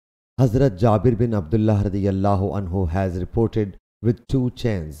Hazrat Jabir bin Abdullah radiyallahu anhu has reported with two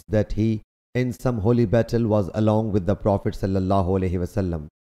chains that he in some holy battle was along with the Prophet sallallahu alaihi wasallam.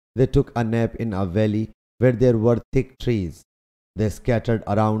 They took a nap in a valley where there were thick trees. They scattered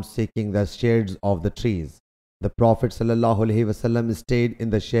around seeking the shades of the trees. The Prophet sallallahu alaihi wasallam stayed in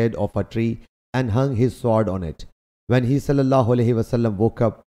the shade of a tree and hung his sword on it. When he sallallahu alaihi wasallam woke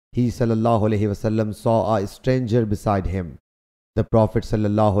up, he sallallahu alaihi wasallam saw a stranger beside him. The Prophet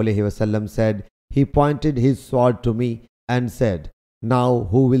sallallahu alaihi wasallam said, he pointed his sword to me and said, now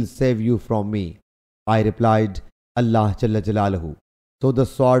who will save you from me? I replied, Allah Jalla Jalaluhu. So the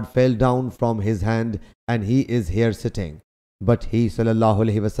sword fell down from his hand and he is here sitting. But he sallallahu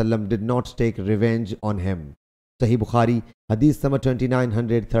alaihi wasallam did not take revenge on him. Sahih Bukhari, Hadith number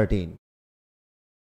 2913.